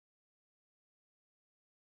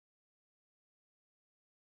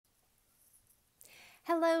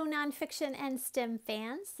Hello, nonfiction and STEM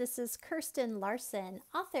fans. This is Kirsten Larson,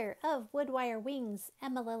 author of Woodwire Wings,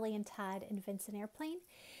 Emma Lillian Todd, and Vincent Airplane,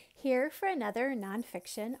 here for another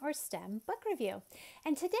nonfiction or STEM book review.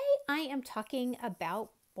 And today I am talking about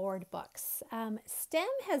board books. STEM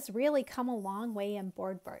has really come a long way in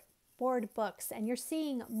board books, and you're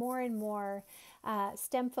seeing more and more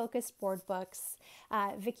STEM-focused board books.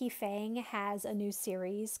 Vicki Fang has a new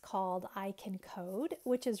series called I Can Code,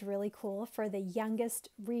 which is really cool for the youngest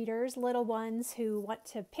readers, little ones who want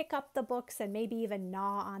to pick up the books and maybe even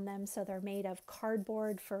gnaw on them, so they're made of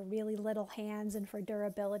cardboard for really little hands and for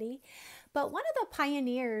durability. But one of the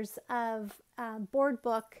pioneers of board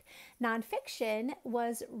book nonfiction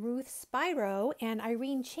was Ruth Spiro and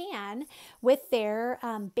Irene Chan with their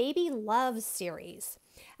Baby Loves series.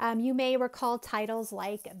 You may recall titles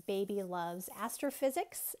like Baby Loves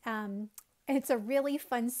Astrophysics. It's a really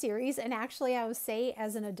fun series, and actually I would say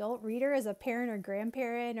as an adult reader, as a parent or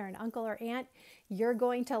grandparent or an uncle or aunt, you're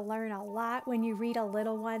going to learn a lot when you read a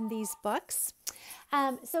little one these books.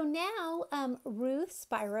 So now Ruth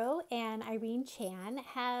Spiro and Irene Chan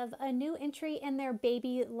have a new entry in their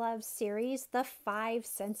Baby Love series, The Five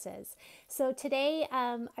Senses. So today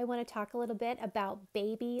I want to talk a little bit about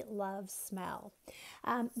Baby Love Smell.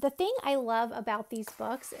 The thing I love about these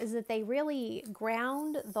books is that they really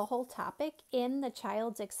ground the whole topic in the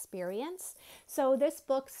child's experience. So this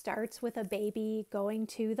book starts with a baby going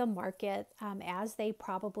to the market as they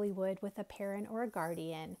probably would with a parent or a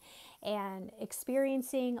guardian, and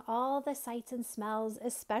experiencing all the sights and smells,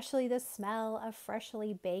 especially the smell of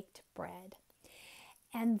freshly baked bread.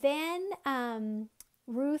 And then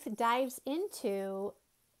Ruth dives into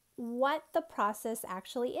what the process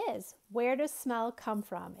actually is. Where does smell come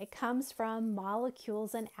from? It comes from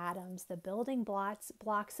molecules and atoms, the building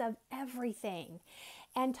blocks of everything,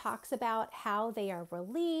 and talks about how they are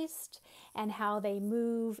released and how they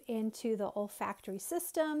move into the olfactory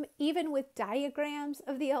system, even with diagrams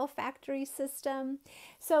of the olfactory system.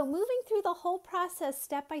 So moving through the whole process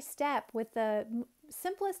step by step with the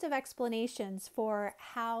simplest of explanations for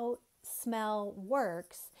how smell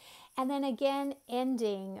works. And then again,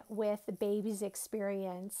 ending with the baby's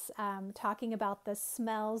experience, talking about the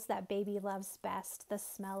smells that baby loves best, the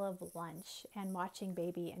smell of lunch, and watching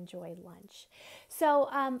baby enjoy lunch. So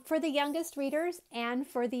for the youngest readers and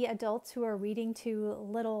for the adults who are reading to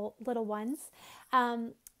little ones,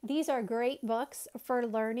 these are great books for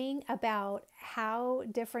learning about how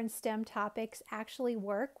different STEM topics actually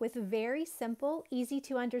work, with very simple, easy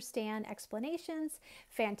to understand explanations,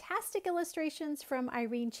 fantastic illustrations from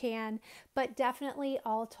Irene Chan, but definitely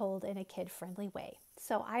all told in a kid-friendly way.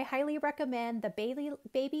 So I highly recommend the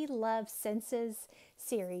Baby Love Senses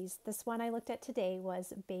series. This one I looked at today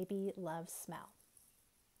was Baby Love Smell.